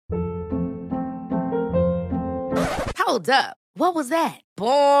Hold up. What was that?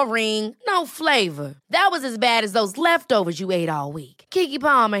 Boring. No flavor. That was as bad as those leftovers you ate all week. Keke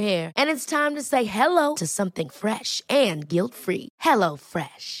Palmer here. And it's time to say hello to something fresh and guilt-free. Hello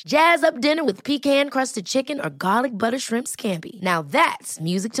Fresh. Jazz up dinner with pecan-crusted chicken or garlic butter shrimp scampi. Now that's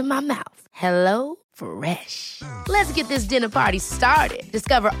music to my mouth. Hello Fresh. Let's get this dinner party started.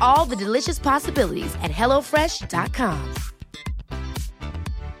 Discover all the delicious possibilities at hellofresh.com.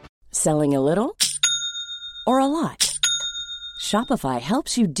 Selling a little or a lot? Shopify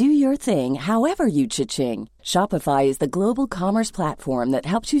helps you do your thing however you cha-ching. Shopify is the global commerce platform that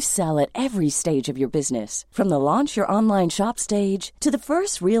helps you sell at every stage of your business. From the launch your online shop stage to the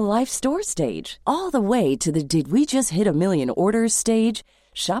first real-life store stage, all the way to the did we just hit a million orders stage.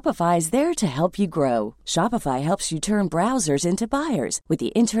 Shopify is there to help you grow. Shopify helps you turn browsers into buyers with the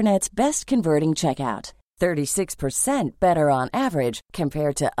internet's best converting checkout. 36% better on average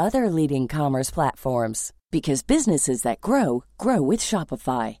compared to other leading commerce platforms. Because businesses that grow, grow with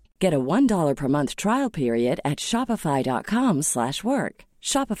Shopify. Get a $1 per month trial period at shopify.com/work.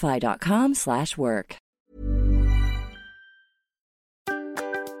 Shopify.com/work.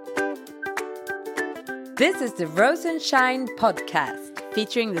 This is the Rose and Shine podcast,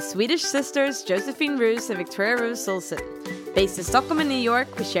 featuring the Swedish sisters Josephine Roos and Victoria Roos Olsen. Based in Stockholm and New York,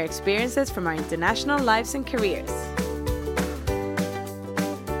 we share experiences from our international lives and careers.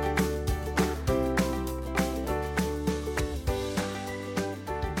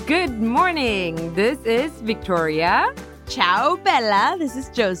 Good morning. This is Victoria. Ciao, Bella. This is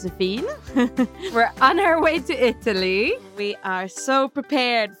Josephine. We're on our way to Italy. We are so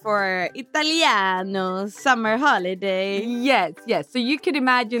prepared for Italiano summer holiday. Yes. So you could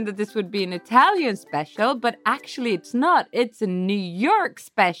imagine that this would be an Italian special, but actually it's not. It's a New York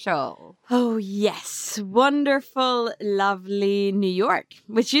special. Oh, yes. Wonderful, lovely New York,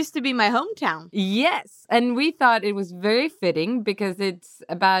 which used to be my hometown. Yes. And we thought it was very fitting because it's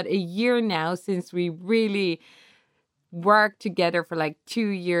about a year now since we really worked together for like 2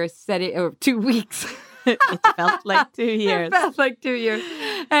 years, 2 weeks. It felt like 2 years. It felt like 2 years.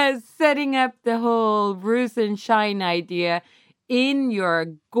 Setting up the whole Roos and Shine idea in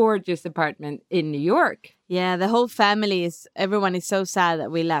your gorgeous apartment in New York. Yeah, the whole family everyone is so sad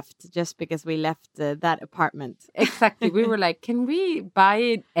that we left just because we left that apartment. Exactly. We were like, can we buy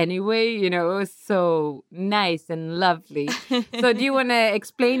it anyway? You know, it was so nice and lovely. So do you want to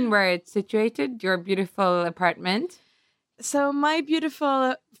explain where it's situated, your beautiful apartment? So my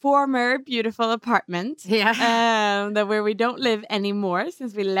former beautiful apartment, where we don't live anymore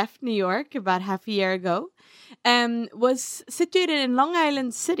since we left New York about half a year ago, was situated in Long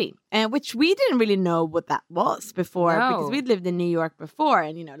Island City, which we didn't really know what that was before because we'd lived in New York before,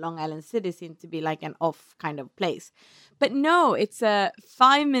 and Long Island City seemed to be like an off kind of place. But no, it's a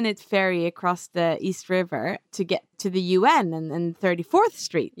 5-minute ferry across the East River to get to the UN and 34th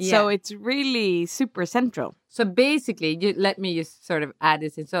Street. Yeah. So it's really super central. So basically, let me just sort of add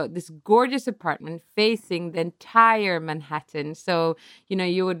this in. So this gorgeous apartment facing the entire Manhattan. So,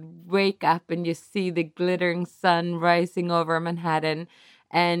 you would wake up and you see the glittering sun rising over Manhattan.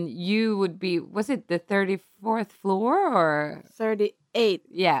 And you would be, was it the 34th floor or?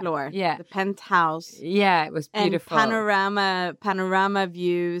 38th floor. Yeah. The penthouse. Yeah, it was beautiful. And panorama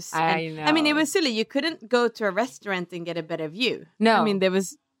views. I know. I mean, it was silly. You couldn't go to a restaurant and get a better view. No. I mean, there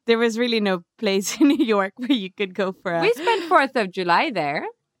was really no place in New York where you could go for We spent 4th of July there.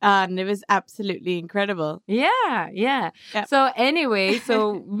 And it was absolutely incredible. Yeah. Yep. So anyway,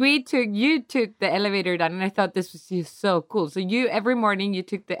 you took the elevator down, and I thought this was just so cool. So every morning you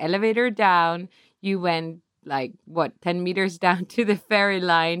took the elevator down, you went 10 meters down to the ferry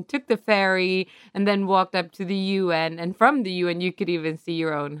line, took the ferry, and then walked up to the UN. And from the UN, you could even see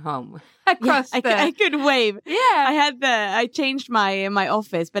your own home. I could wave. Yeah. I changed my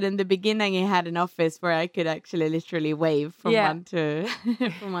office, but in the beginning I had an office where I could actually literally wave from one to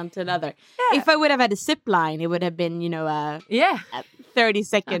another. Yeah. If I would have had a zip line, it would have been, a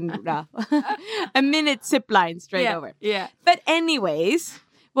 30-second, a minute zip line straight over. Yeah. But anyways,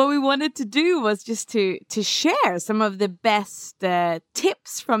 what we wanted to do was just to share some of the best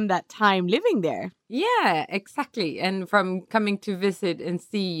tips from that time living there. Yeah, exactly. And from coming to visit and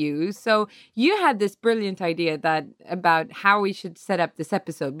see you. So you had this brilliant idea about how we should set up this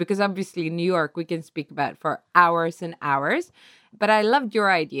episode, because obviously in New York we can speak about for hours and hours. But I loved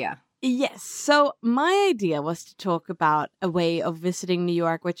your idea. Yes. So my idea was to talk about a way of visiting New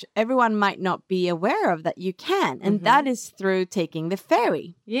York, which everyone might not be aware of that you can. And that is through taking the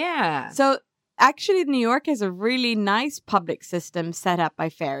ferry. Yeah. So actually, New York has a really nice public system set up by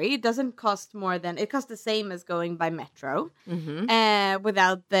ferry. It doesn't cost more than, it costs the same as going by metro,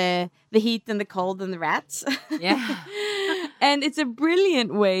 without the heat and the cold and the rats. Yeah. And it's a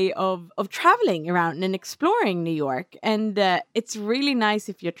brilliant way of traveling around and exploring New York. And it's really nice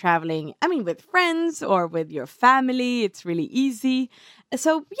if you're traveling, I mean, with friends or with your family. It's really easy.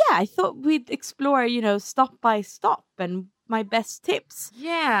 So, yeah, I thought we'd explore, stop by stop and my best tips.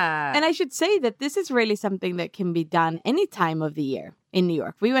 Yeah. And I should say that this is really something that can be done any time of the year in New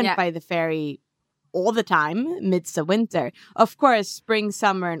York. We went by the ferry all the time, midst of winter. Of course, spring,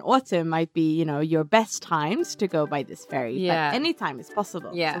 summer, and autumn might be, your best times to go by this ferry. Yeah. But any time is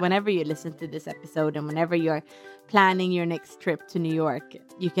possible. Yeah. So whenever you listen to this episode and whenever you're planning your next trip to New York,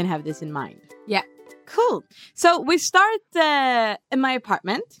 you can have this in mind. Yeah. Cool. So we start in my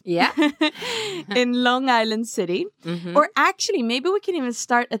apartment. Yeah. In Long Island City. Or actually, maybe we can even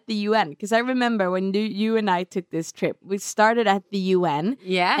start at the UN. Because I remember when you and I took this trip, we started at the UN.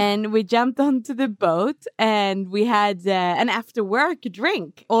 Yeah. And we jumped onto the boat and we had an after work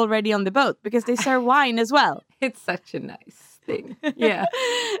drink already on the boat because they serve wine as well. It's such a nice thing. Yeah.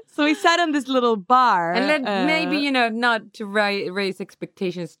 So we sat on this little bar. And then maybe, not to raise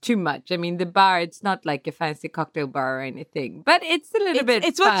expectations too much. I mean, the bar, it's not like a fancy cocktail bar or anything, but it's a little bit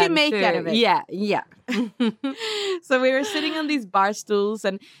It's what you fun make out of it. Yeah, yeah. So we were sitting on these bar stools,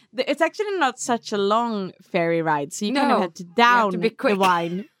 and it's actually not such a long ferry ride. So you kind of had to down the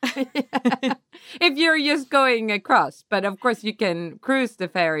wine. If you're just going across. But of course, you can cruise the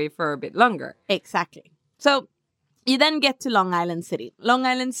ferry for a bit longer. Exactly. So you then get to Long Island City. Long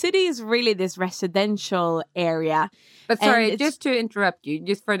Island City is really this residential area. But sorry, just to interrupt you,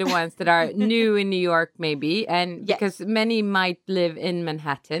 just for the ones that are new in New York, maybe, and because many might live in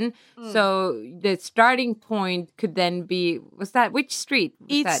Manhattan. So the starting point could then be, which street?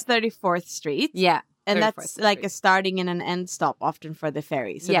 East 34th Street. Yeah. And that's like a starting and an end stop often for the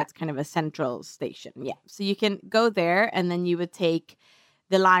ferry. So that's kind of a central station. Yeah. So you can go there and then you would take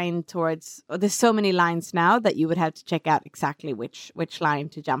the line towards, there's so many lines now that you would have to check out exactly which line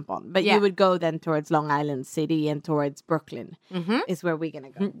to jump on. But you would go then towards Long Island City and towards Brooklyn is where we're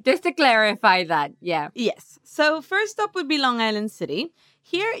going to go. Just to clarify that, yeah. Yes. So first up would be Long Island City.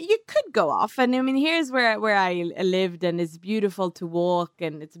 Here you could go off. And I mean, here's where I lived and it's beautiful to walk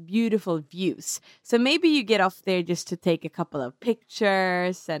and it's beautiful views. So maybe you get off there just to take a couple of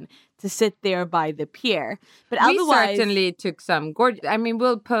pictures and to sit there by the pier. But we otherwise, certainly took some gorgeous. I mean,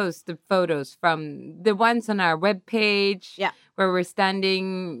 we'll post the photos from the ones on our webpage. Yeah. Where we're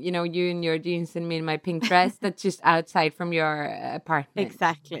standing, you in your jeans and me in my pink dress. That's just outside from your apartment.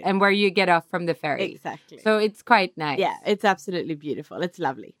 Exactly. And where you get off from the ferry. Exactly. So it's quite nice. Yeah, it's absolutely beautiful. It's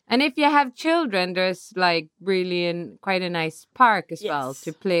lovely. And if you have children, there's like really quite a nice park as well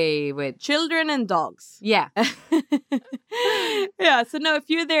to play with. Children and dogs. Yeah. Yeah, so no, if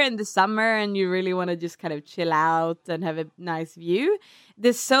you're there in the summer and you really want to just kind of chill out and have a nice view,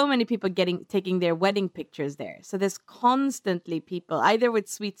 there's so many people taking their wedding pictures there. So there's constantly people either with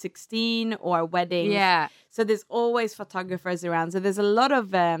Sweet 16 or weddings. Yeah. So there's always photographers around. So there's a lot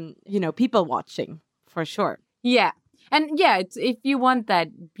of people watching for sure. Yeah. And yeah, it's if you want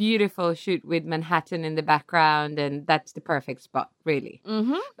that beautiful shoot with Manhattan in the background, and that's the perfect spot, really.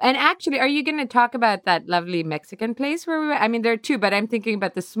 Mm-hmm. And actually, are you going to talk about that lovely Mexican place where we went? I mean, there are two, but I'm thinking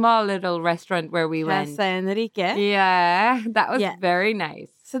about the small little restaurant where we went. Casa Enrique. Yeah, that was very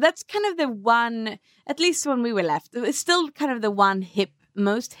nice. So that's kind of the one, at least when we were left, it's still kind of the one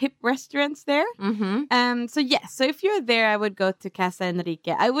most hip restaurants there. Mm-hmm. So if you're there, I would go to Casa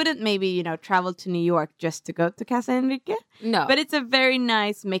Enrique. I wouldn't maybe, travel to New York just to go to Casa Enrique. No. But it's a very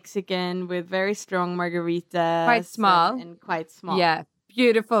nice Mexican with very strong margaritas. Quite small. And quite small. Yeah.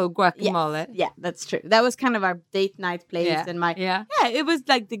 Beautiful guacamole. Yes. Yeah, that's true. That was kind of our date night place. Yeah. And it was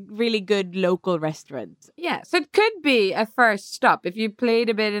like the really good local restaurant. Yeah, so it could be a first stop. If you played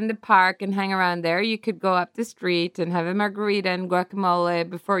a bit in the park and hang around there, you could go up the street and have a margarita and guacamole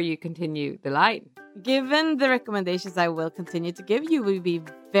before you continue the line. Given the recommendations I will continue to give, you will be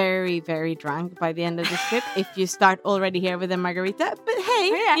very, very drunk by the end of this trip if you start already here with a margarita. But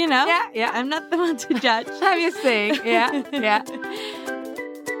hey, I'm not the one to judge. Have you sing? Yeah, yeah.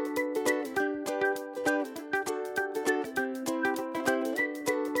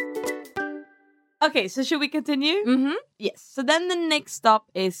 Okay, so should we continue? Mm-hmm. Yes. So then the next stop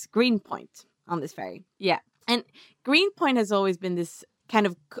is Greenpoint on this ferry. Yeah. And Greenpoint has always been this kind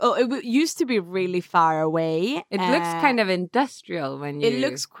of, used to be really far away. It looks kind of industrial when you... It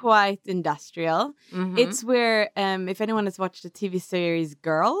looks quite industrial. Mm-hmm. It's where, if anyone has watched the TV series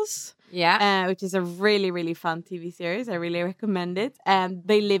Girls, which is a really, really fun TV series, I really recommend it.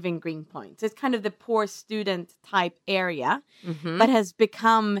 They live in Greenpoint. So it's kind of the poor student type area, but has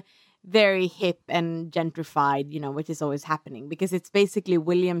become very hip and gentrified, you know, which is always happening because it's basically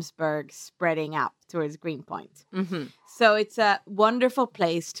Williamsburg spreading out towards Greenpoint. So it's a wonderful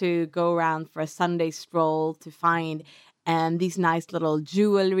place to go around for a Sunday stroll, to find these nice little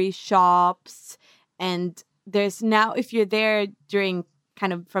jewelry shops. And there's now, if you're there during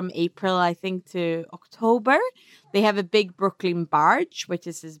kind of from April, I think, to October, they have a big Brooklyn Barge, which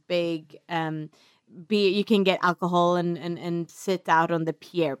is this big... you can get alcohol and sit out on the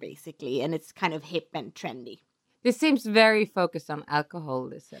pier, basically. And it's kind of hip and trendy. This seems very focused on alcohol,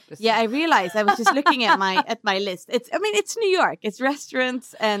 this episode. Yeah, I realized. I was just looking at my list. It's New York. It's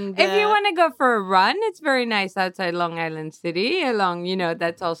restaurants and... If you want to go for a run, it's very nice outside Long Island City.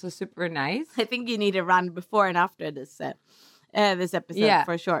 That's also super nice. I think you need a run before and after this episode,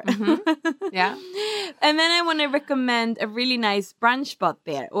 for sure. Yeah. And then I want to recommend a really nice brunch spot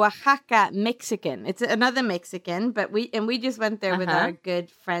there, Oaxaca Mexican. It's another Mexican, but we just went there with our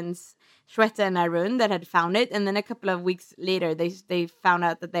good friends Shweta and Arun that had found it, and then a couple of weeks later they found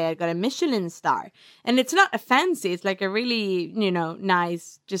out that they had got a Michelin star. And it's not a fancy, it's like a really, you know,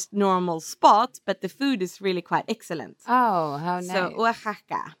 nice, just normal spot, but the food is really quite excellent. Oh, how nice. So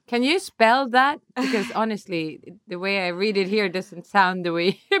Oaxaca. Can you spell that? Because honestly, the way I read it here doesn't sound the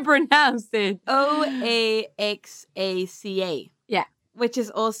way you pronounce it. Oaxaca. Yeah. Which is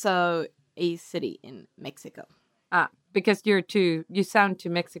also a city in Mexico. Because you sound too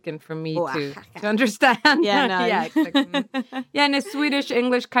Mexican for me to understand. Yeah, no. Yeah, exactly. Yeah, in a Swedish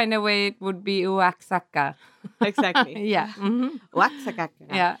English kind of way, it would be Oaxaca. Exactly. Yeah. Mm-hmm. Oaxaca.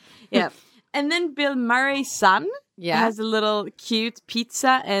 Yeah. Yeah. And then Bill Murray's son has a little cute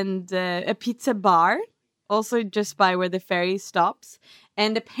pizza and a pizza bar, also just by where the ferry stops.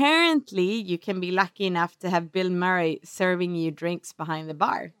 And apparently you can be lucky enough to have Bill Murray serving you drinks behind the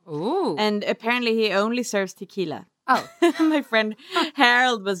bar. Ooh. And apparently he only serves tequila. Oh. My friend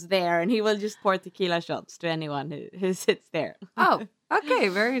Harold was there, and he will just pour tequila shots to anyone who sits there. Oh, okay.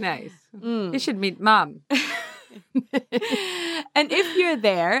 Very nice. You should meet Mom. And if you're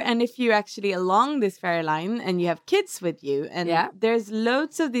there, and if you're actually along this ferry line and you have kids with you, and there's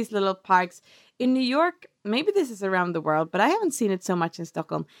loads of these little parks in New York. Maybe this is around the world, but I haven't seen it so much in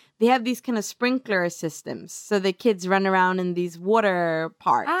Stockholm. They have these kind of sprinkler systems, so the kids run around in these water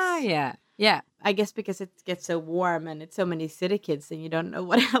parks. Ah, yeah. Yeah. I guess because it gets so warm and it's so many city kids and you don't know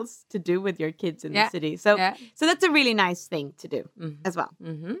what else to do with your kids in the city. So that's a really nice thing to do as well.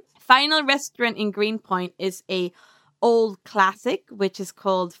 Mm-hmm. Final restaurant in Greenpoint is a old classic, which is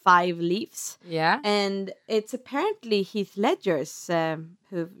called Five Leaves. Yeah. And it's apparently Heath Ledger's,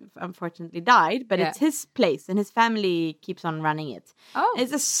 who unfortunately died, but it's his place and his family keeps on running it. Oh.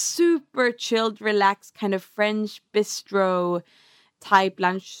 It's a super chilled, relaxed kind of French bistro type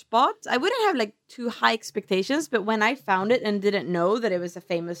lunch spot. I wouldn't have like too high expectations, but when I found it and didn't know that it was a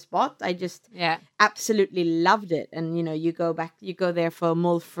famous spot, I just absolutely loved it. And you know, you go there for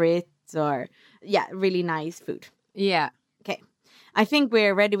mole frites or really nice food. Yeah. Okay. I think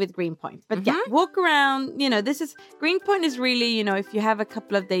we're ready with Greenpoint. But walk around, you know, Greenpoint is really, you know, if you have a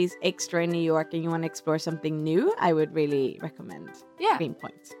couple of days extra in New York and you want to explore something new, I would really recommend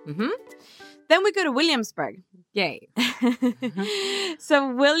Greenpoint. Mm-hmm. Then we go to Williamsburg. Yay.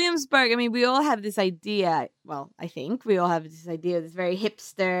 So Williamsburg, I mean, we all have this idea. Well, I think we all have this idea of this very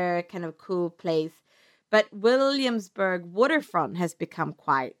hipster, kind of cool place. But Williamsburg waterfront has become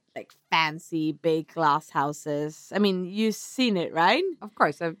quite like fancy, big glass houses. I mean, you've seen it, right? Of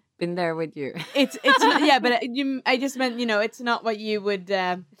course, I've been there with you. It's not, but I just meant, you know, it's not what you would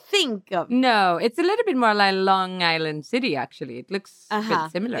think of. No, it's a little bit more like Long Island City, actually. It looks a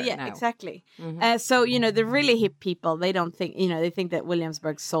bit similar now. Yeah, exactly. Mm-hmm. So, you know, the really hip people, they don't think, you know, they think that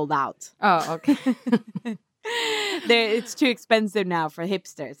Williamsburg's sold out. Oh, okay. It's too expensive now for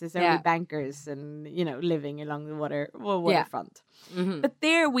hipsters. It's only bankers and, you know, living along the waterfront. Mm-hmm. But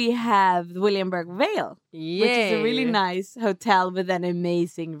there we have the Williamsburg Vale, which is a really nice hotel with an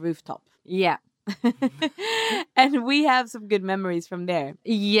amazing rooftop. Yeah. And we have some good memories from there.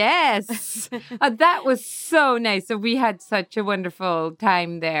 Yes. That was so nice. So we had such a wonderful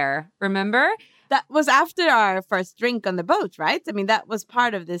time there. Remember? That was after our first drink on the boat, right? I mean, that was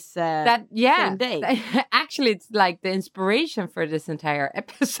part of this same day. Actually, it's like the inspiration for this entire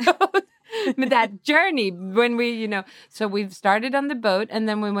episode. that journey when we, so we've started on the boat and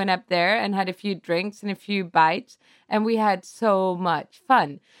then we went up there and had a few drinks and a few bites and we had so much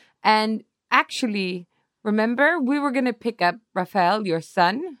fun. And actually, remember, we were going to pick up Rafael, your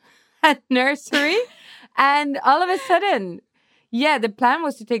son, at nursery. And all of a sudden, the plan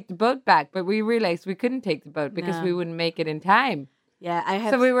was to take the boat back, but we realized we couldn't take the boat because we wouldn't make it in time. Yeah,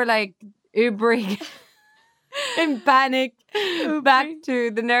 So we were like Ubering in panic back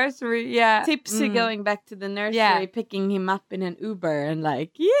to the nursery. Yeah. Tipsy going back to the nursery, picking him up in an Uber and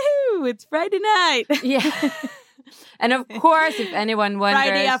like, yoo-hoo, it's Friday night. Yeah. And of course, if anyone wonders,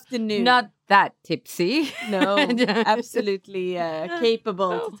 Friday afternoon. Not that tipsy. No, absolutely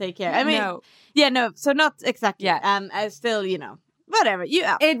capable to take care. I mean, so not exactly. Yeah. I still, whatever.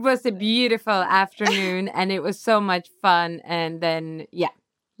 It was a beautiful afternoon and it was so much fun. And then,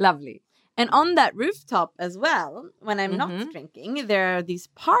 lovely. And on that rooftop as well, when I'm not drinking, there are these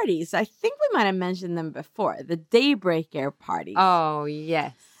parties. I think we might have mentioned them before. The Daybreaker parties. Oh,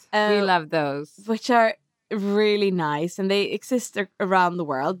 yes. We love those. Which are really nice. And they exist around the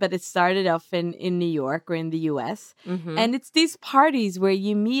world. But it started off in New York or in the US. Mm-hmm. And it's these parties where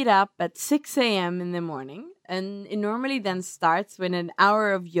you meet up at 6 a.m. in the morning. And it normally then starts with an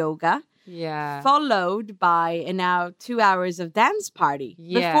hour of yoga. Yeah. Followed by 2 hours of dance party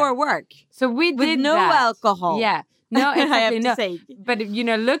before work. So we with did no alcohol. Yeah. No, exactly. I have to say. But,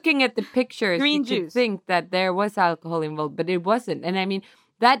 looking at the pictures, Green you juice. could think that there was alcohol involved, but it wasn't. And I mean,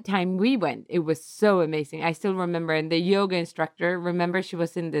 that time we went, it was so amazing. I still remember, and the yoga instructor, she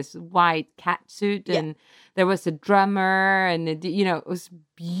was in this white cat suit, and there was a drummer, and it was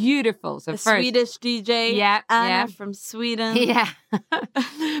beautiful. So Swedish DJ, Anna from Sweden. Yeah,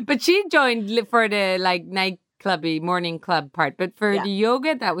 but she joined for the nightclubby morning club part. But for the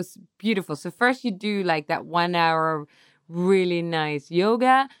yoga, that was beautiful. So first you do that 1 hour really nice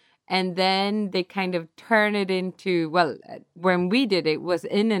yoga. And then they kind of turn it into, when we did it was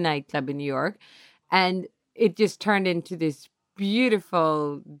in a nightclub in New York. And it just turned into this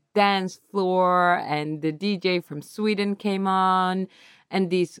beautiful dance floor. And the DJ from Sweden came on. And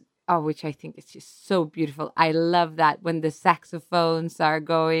these, which I think is just so beautiful. I love that when the saxophones are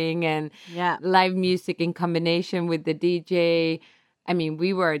going and live music in combination with the DJ. I mean,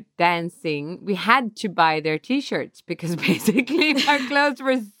 we were dancing. We had to buy their T-shirts because basically our clothes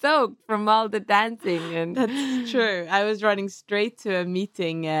were soaked from all the dancing. And that's true. I was running straight to a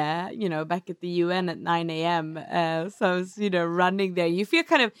meeting, back at the UN at 9 a.m. So I was, running there. You feel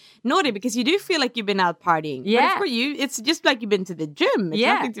kind of naughty because you do feel like you've been out partying. Yeah. But for you, it's just like you've been to the gym. It's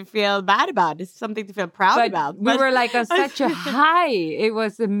nothing to feel bad about. It's something to feel proud about. We were on such a high. It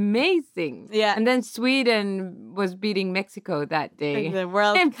was amazing. Yeah. And then Sweden was beating Mexico that day. The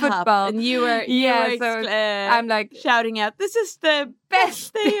World in Cup, football, and you were I'm shouting out, "This is the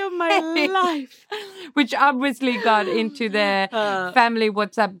best day of my life," which obviously got into the family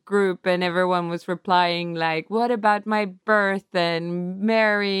WhatsApp group, and everyone was replying "What about my birth and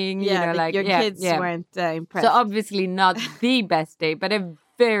marrying?" Your kids weren't impressed. So obviously not the best day, but a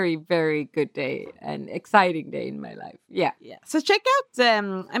very, very good day and exciting day in my life. Yeah. So check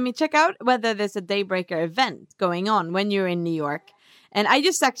out whether there's a Daybreaker event going on when you're in New York. And I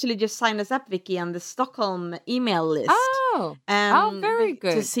just signed us up, Vicky, on the Stockholm email list. Oh, very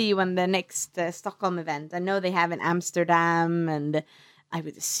good. To see when the next Stockholm event. I know they have in Amsterdam, and I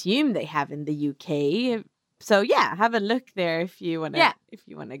would assume they have in the UK. So have a look there if you want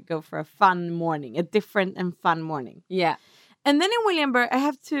to go for a fun morning, a different and fun morning. Yeah. And then in Williamburg, I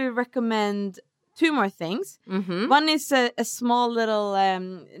have to recommend 2 more things. Mm-hmm. One is a small little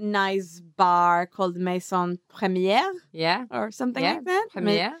nice bar called Maison Première. Yeah. Or something like that.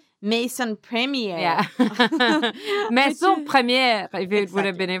 Première. Maison Première. Yeah. Maison Première, if it would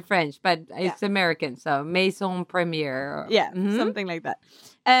have been in French, but it's American. So Maison Première. Something like that.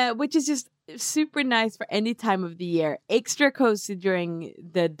 Which is just super nice for any time of the year. Extra cozy during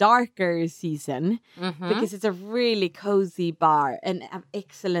the darker season because it's a really cozy bar and have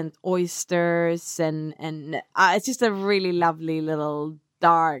excellent oysters and it's just a really lovely little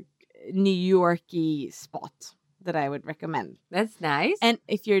dark New York-y spot that I would recommend. That's nice. And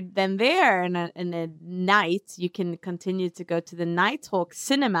if you're then there in a night, you can continue to go to the Nighthawk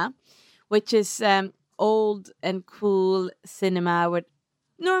Cinema, which is old and cool cinema with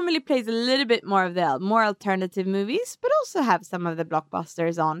normally plays a little bit more of the more alternative movies, but also have some of the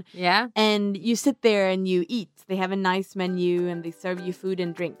blockbusters on. Yeah. And you sit there and you eat. They have a nice menu and they serve you food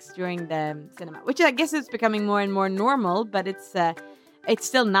and drinks during the cinema, which I guess is becoming more and more normal, but it's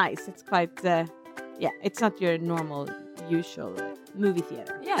still nice. It's quite, it's not your normal, usual movie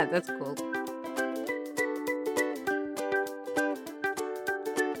theater. Yeah, that's cool.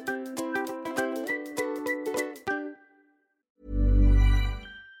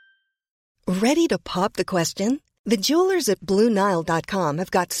 Ready to pop the question? The jewelers at BlueNile.com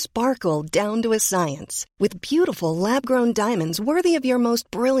have got sparkle down to a science with beautiful lab-grown diamonds worthy of your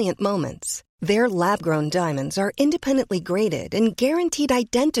most brilliant moments. Their lab-grown diamonds are independently graded and guaranteed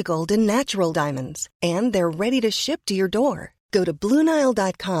identical to natural diamonds, and they're ready to ship to your door. Go to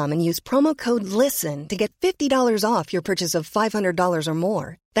BlueNile.com and use promo code LISTEN to get $50 off your purchase of $500 or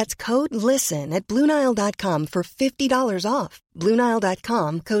more. That's code LISTEN at BlueNile.com for $50 off.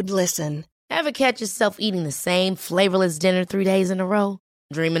 BlueNile.com, code LISTEN. Ever catch yourself eating the same flavorless dinner 3 days in a row?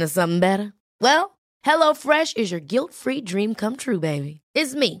 Dreaming of something better? Well, HelloFresh is your guilt-free dream come true, baby.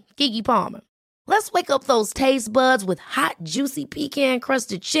 It's me, Keke Palmer. Let's wake up those taste buds with hot, juicy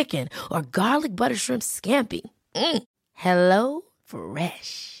pecan-crusted chicken or garlic butter shrimp scampi. Hello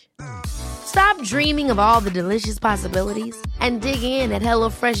Fresh. Stop dreaming of all the delicious possibilities and dig in at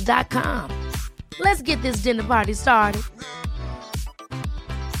HelloFresh.com. Let's get this dinner party started.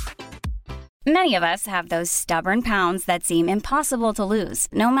 Many of us have those stubborn pounds that seem impossible to lose,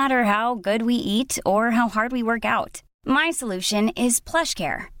 no matter how good we eat or how hard we work out. My solution is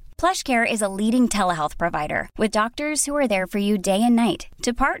PlushCare. PlushCare is a leading telehealth provider with doctors who are there for you day and night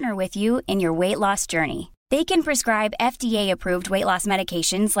to partner with you in your weight loss journey. They can prescribe FDA-approved weight loss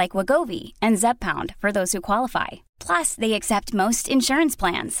medications like Wegovy and Zepbound for those who qualify. Plus, they accept most insurance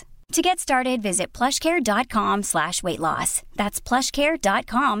plans. To get started, visit plushcare.com/weightloss. That's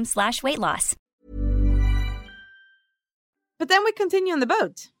plushcare.com/weightloss. But then we continue on the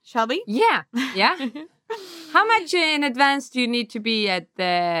boat, shall we? Yeah. How much in advance do you need to be at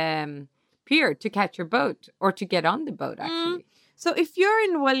the pier to catch your boat or to get on the boat, actually? So if you're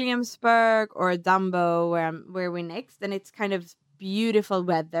in Williamsburg or Dumbo, where we're next, and it's kind of beautiful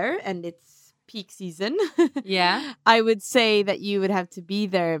weather and it's peak season, yeah, I would say that you would have to be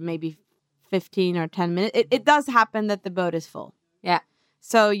there maybe 15 or 10 minutes. It does happen that the boat is full. Yeah.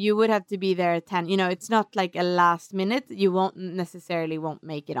 So you would have to be there at 10. It's not like a last minute. You won't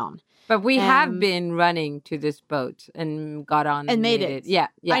make it on. But we have been running to this boat and got on and made it. Yeah.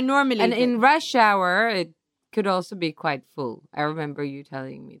 I normally and in rush hour, it could also be quite full. I remember you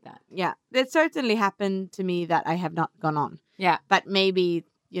telling me that. Yeah. It certainly happened to me that I have not gone on. Yeah. But maybe,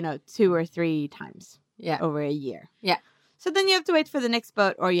 2 or 3 times over a year. Yeah. So then you have to wait for the next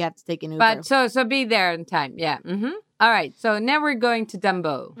boat or you have to take an Uber. But so be there in time. Yeah. Mm-hmm. All right. So now we're going to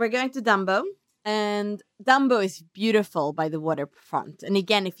Dumbo. We're going to Dumbo. And Dumbo is beautiful by the waterfront. And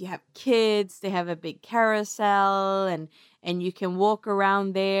again, if you have kids, they have a big carousel and you can walk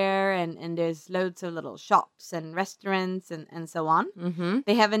around there and there's loads of little shops and restaurants and so on. Mm-hmm.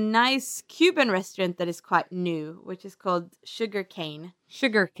 They have a nice Cuban restaurant that is quite new, which is called Sugar Cane.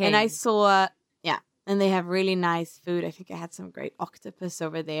 And I saw, and they have really nice food. I think I had some great octopus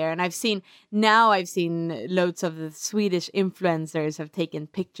over there. And I've seen loads of the Swedish influencers have taken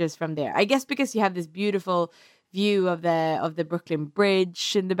pictures from there. I guess because you have this beautiful view of the Brooklyn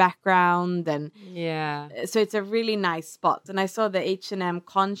Bridge in the background. And so it's a really nice spot. And I saw the H&M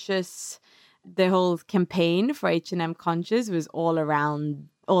Conscious, the whole campaign for H&M Conscious was all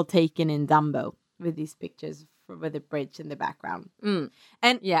taken in Dumbo with these pictures with the bridge in the background. And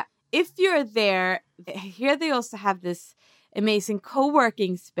if you're there, here they also have this amazing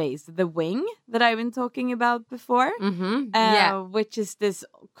co-working space, The Wing, that I've been talking about before, which is this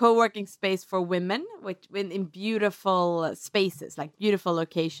co-working space for women, which in beautiful spaces, like beautiful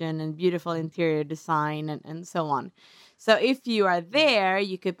location and beautiful interior design and so on. So if you are there,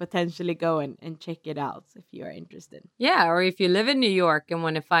 you could potentially go and check it out if you are interested. Yeah, or if you live in New York and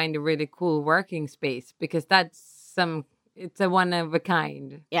want to find a really cool working space, because it's a one of a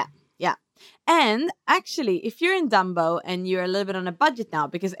kind. Yeah. And actually, if you're in Dumbo and you're a little bit on a budget now,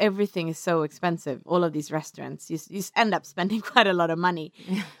 because everything is so expensive, all of these restaurants, you end up spending quite a lot of money.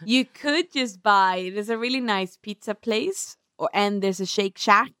 You could just there's a really nice pizza place, and there's a Shake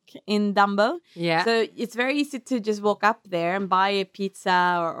Shack in Dumbo. Yeah. So it's very easy to just walk up there and buy a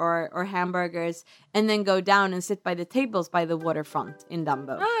pizza or hamburgers and then go down and sit by the tables by the waterfront in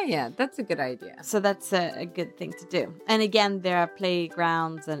Dumbo. Oh, yeah. That's a good idea. So that's a good thing to do. And again, there are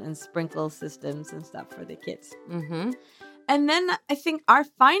playgrounds and sprinkle systems and stuff for the kids. Mm-hmm. And then I think our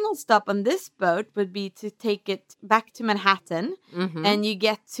final stop on this boat would be to take it back to Manhattan. Mm-hmm. And you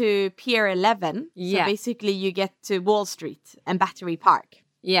get to Pier 11. Yeah. So basically you get to Wall Street and Battery Park.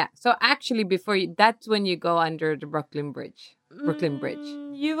 Yeah. So actually that's when you go under the Brooklyn Bridge.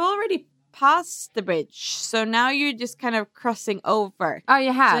 You've already passed the bridge. So now you're just kind of crossing over. Oh,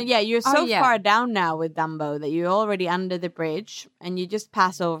 you have? So yeah, you're far down now with Dumbo that you're already under the bridge and you just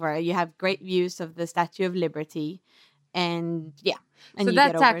pass over. You have great views of the Statue of Liberty. And yeah. And so you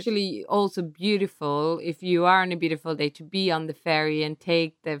get that's over actually also beautiful if you are on a beautiful day to be on the ferry and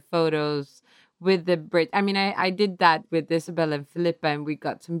take the photos with the bridge. I mean, I did that with Isabel and Philippa, and we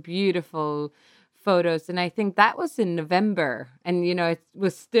got some beautiful photos. And I think that was in November. And, you know, it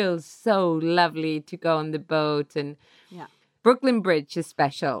was still so lovely to go on the boat. And Yeah. Brooklyn Bridge is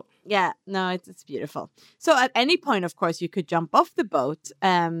special. Yeah, no, it's beautiful. So at any point, of course, you could jump off the boat.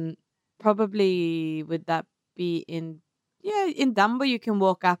 Probably would that be in Dumbo, you can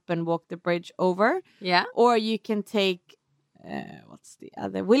walk up and walk the bridge over. Yeah. Or you can take, what's the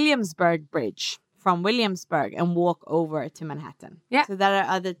other? Williamsburg Bridge from Williamsburg and walk over to Manhattan. Yeah. So there are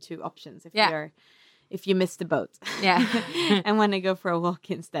other two options if you miss the boat. Yeah. And want to go for a walk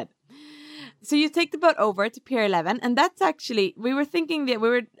instead. So you take the boat over to Pier 11, and that's actually, we were thinking that we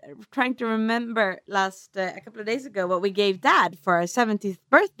were trying to remember a couple of days ago what we gave Dad for our 70th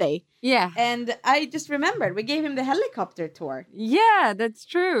birthday. Yeah. And I just remembered, we gave him the helicopter tour. Yeah, that's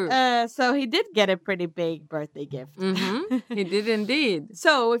true. So he did get a pretty big birthday gift. Mm-hmm. He did indeed.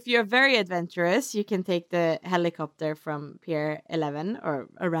 So if you're very adventurous, you can take the helicopter from Pier 11 or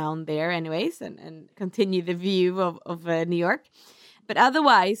around there anyways and continue the view of New York. But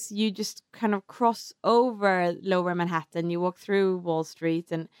otherwise, you just kind of cross over Lower Manhattan. You walk through Wall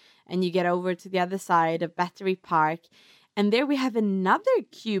Street and you get over to the other side of Battery Park. And there we have another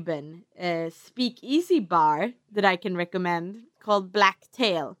Cuban speakeasy bar that I can recommend called Black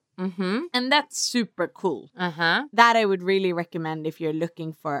Tail. Mm-hmm. And that's super cool. Uh-huh. That I would really recommend if you're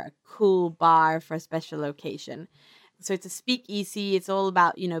looking for a cool bar for a special occasion. So it's a speakeasy. It's all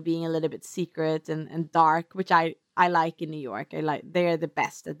about, being a little bit secret and dark, which I like in New York. They're the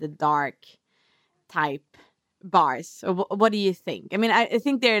best at the dark type bars. So what do you think? I mean, I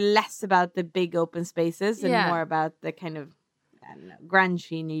think they're less about the big open spaces and more about the kind of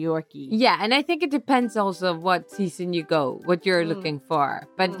grungy New Yorky. Yeah, and I think it depends also what season you go, what you're looking for.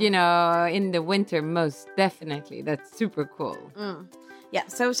 But, in the winter, most definitely, that's super cool. Yeah,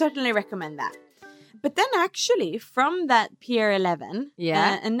 so certainly recommend that. But then actually from that Pier 11,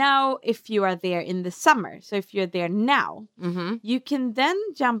 and now if you are there in the summer, so if you're there now, you can then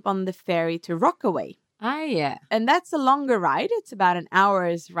jump on the ferry to Rockaway. Ah, yeah. And that's a longer ride. It's about an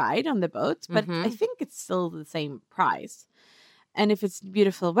hour's ride on the boat, but I think it's still the same price. And if it's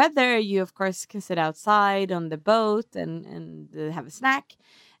beautiful weather, you of course can sit outside on the boat and have a snack.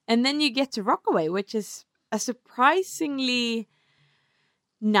 And then you get to Rockaway, which is a surprisingly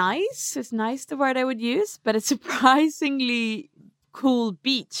nice. Is nice the word I would use, but a surprisingly cool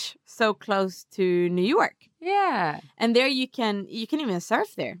beach so close to New York. Yeah. And there you can even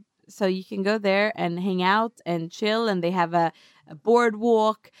surf there. So you can go there and hang out and chill, and they have a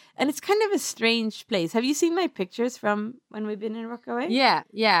boardwalk, and it's kind of a strange place. Have you seen my pictures from when we've been in Rockaway? Yeah,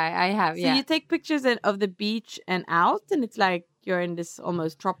 I have. So you take pictures of the beach and out, and it's like you're in this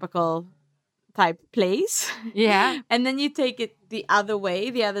almost tropical type place. Yeah. And then you take it the other way,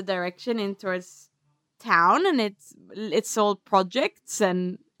 the other direction in towards town, and it's all projects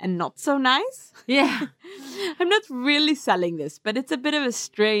and not so nice. Yeah. I'm not really selling this, but it's a bit of a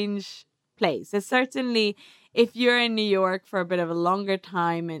strange place. It's certainly, if you're in New York for a bit of a longer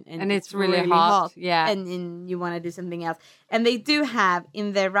time and it's really hot, yeah, and you want to do something else, and they do have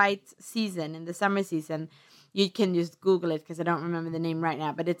in the right season, in the summer season, you can just Google it because I don't remember the name right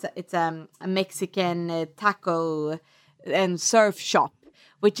now, but it's a Mexican taco and surf shop,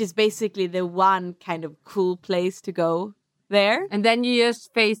 which is basically the one kind of cool place to go there. And then you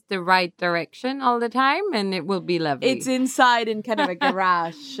just face the right direction all the time and it will be lovely. It's inside in kind of a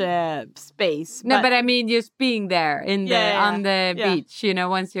garage space. No, but I mean just being there on the beach,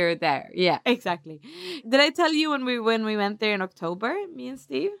 once you're there. Yeah. Exactly. Did I tell you when we went there in October, me and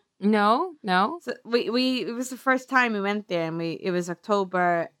Steve? No. So we it was the first time we went there, and it was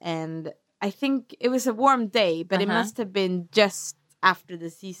October, and I think it was a warm day, but it must have been just after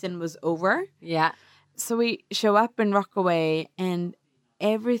the season was over. Yeah. So we show up in Rockaway and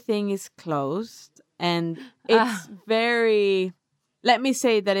everything is closed, and it's very, let me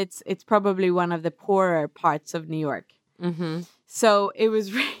say that it's probably one of the poorer parts of New York. Mm-hmm. So it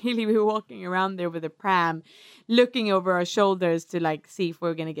was really, we were walking around there with a pram, looking over our shoulders to see if we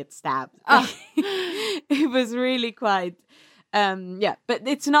were going to get stabbed. It was really quite, but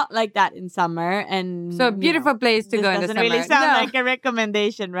it's not like that in summer. And so a beautiful place to go in the summer. Doesn't really sound like a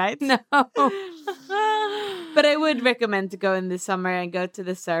recommendation, right? No. But I would recommend to go in the summer and go to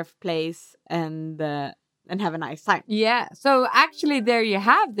the surf place and have a nice time. Yeah. So actually there you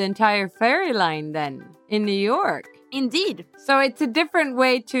have the entire ferry line then in New York. Indeed. So it's a different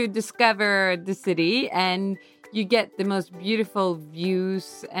way to discover the city, and you get the most beautiful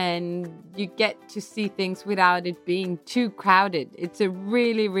views and you get to see things without it being too crowded. It's a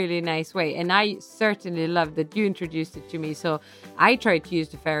really, really nice way. And I certainly love that you introduced it to me. So I try to use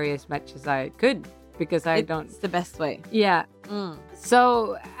the ferry as much as I could because It's the best way. Yeah.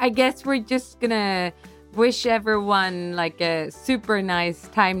 So I guess we're just gonna wish everyone like a super nice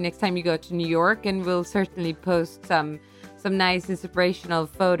time next time you go to New York, and we'll certainly post some nice inspirational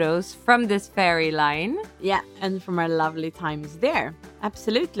photos from this ferry line. Yeah, and from our lovely times there.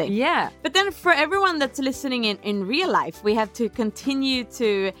 Absolutely. Yeah. But then for everyone that's listening in real life, we have to continue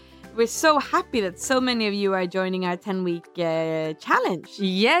to... We're so happy that so many of you are joining our 10-week challenge.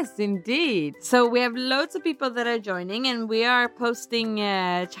 Yes, indeed. So we have loads of people that are joining, and we are posting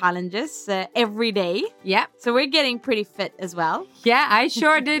challenges every day. Yeah. So we're getting pretty fit as well. Yeah, I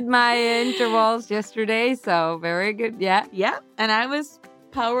sure did my intervals yesterday, so very good. Yeah. Yeah, and I was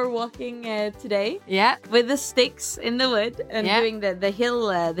power walking today. Yeah. With the sticks in the wood and doing the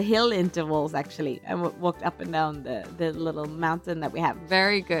hill intervals, actually. I walked up and down the little mountain that we have.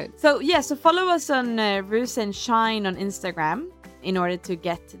 Very good. So follow us on Ruse and Shine on Instagram in order to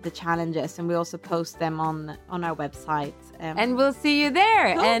get the challenges, and we also post them on our website. And we'll see you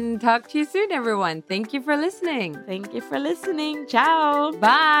there. Cool. And talk to you soon, everyone. Thank you for listening. Thank you for listening. Ciao.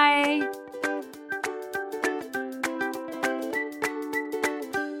 Bye.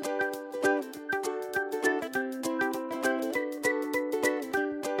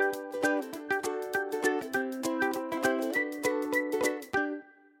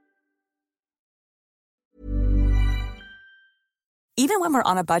 Even when we're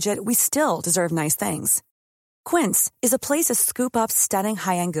on a budget, we still deserve nice things. Quince is a place to scoop up stunning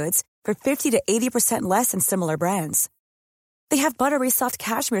high-end goods for 50 to 80% less than similar brands. They have buttery soft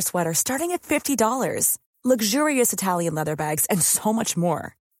cashmere sweaters starting at $50, luxurious Italian leather bags, and so much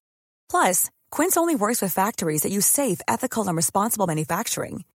more. Plus, Quince only works with factories that use safe, ethical, and responsible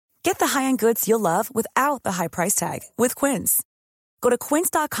manufacturing. Get the high-end goods you'll love without the high price tag with Quince. Go to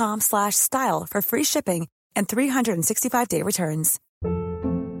quince.com/style for free shipping and 365-day returns.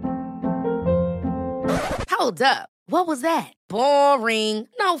 Hold up. What was that? Boring.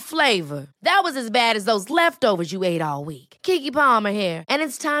 No flavor. That was as bad as those leftovers you ate all week. Keke Palmer here, and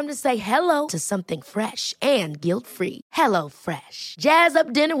it's time to say hello to something fresh and guilt-free. Hello Fresh. Jazz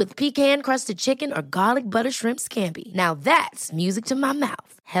up dinner with pecan-crusted chicken or garlic butter shrimp scampi. Now that's music to my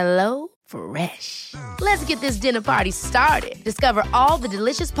mouth. Hello Fresh. Let's get this dinner party started. Discover all the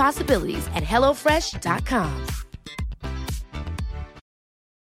delicious possibilities at HelloFresh.com.